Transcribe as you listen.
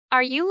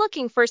Are you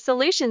looking for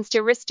solutions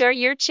to restore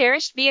your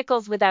cherished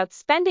vehicles without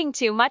spending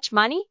too much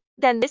money?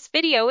 Then this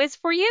video is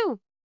for you.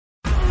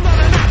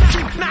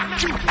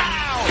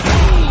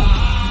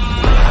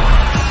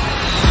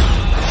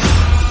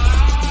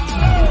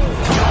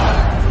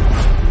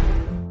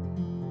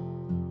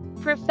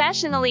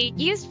 Professionally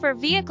used for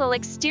vehicle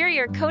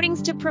exterior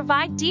coatings to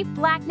provide deep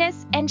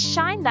blackness and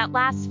shine that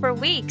lasts for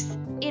weeks.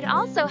 It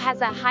also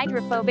has a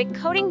hydrophobic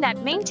coating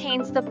that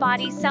maintains the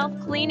body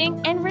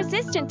self-cleaning and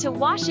resistant to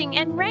washing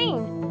and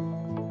rain.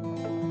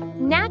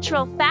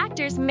 Natural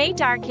factors may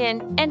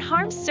darken and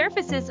harm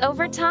surfaces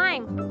over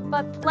time,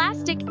 but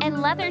plastic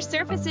and leather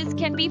surfaces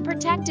can be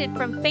protected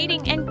from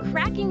fading and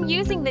cracking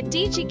using the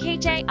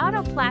HGKJ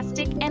Auto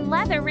Plastic and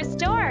Leather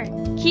Restore,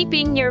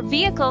 keeping your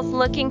vehicles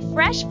looking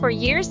fresh for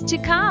years to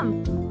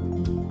come.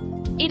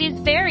 It is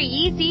very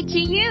easy to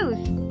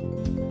use.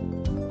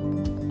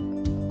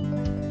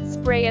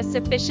 Spray a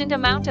sufficient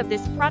amount of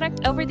this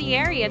product over the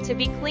area to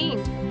be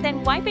cleaned,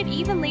 then wipe it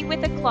evenly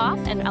with a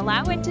cloth and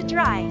allow it to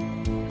dry.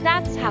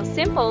 That's how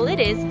simple it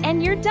is,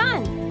 and you're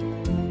done.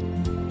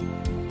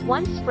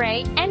 One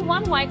spray and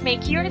one wipe may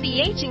cure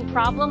the aging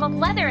problem of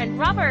leather and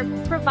rubber,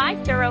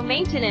 provide thorough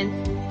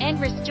maintenance,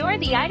 and restore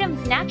the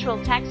item's natural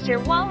texture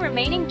while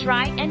remaining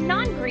dry and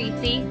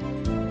non-greasy.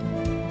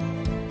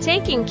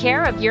 Taking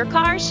care of your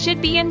cars should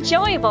be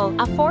enjoyable,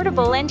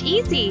 affordable, and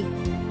easy.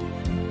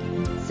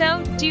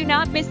 So, do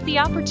not miss the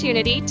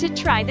opportunity to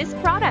try this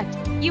product.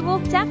 You will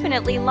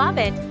definitely love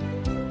it.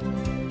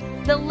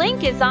 The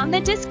link is on the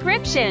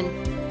description.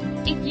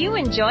 If you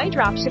enjoy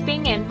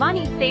dropshipping and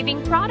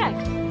money-saving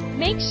products,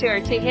 make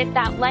sure to hit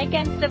that like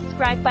and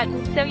subscribe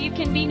button so you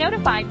can be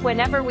notified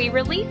whenever we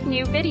release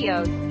new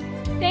videos.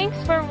 Thanks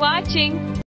for watching.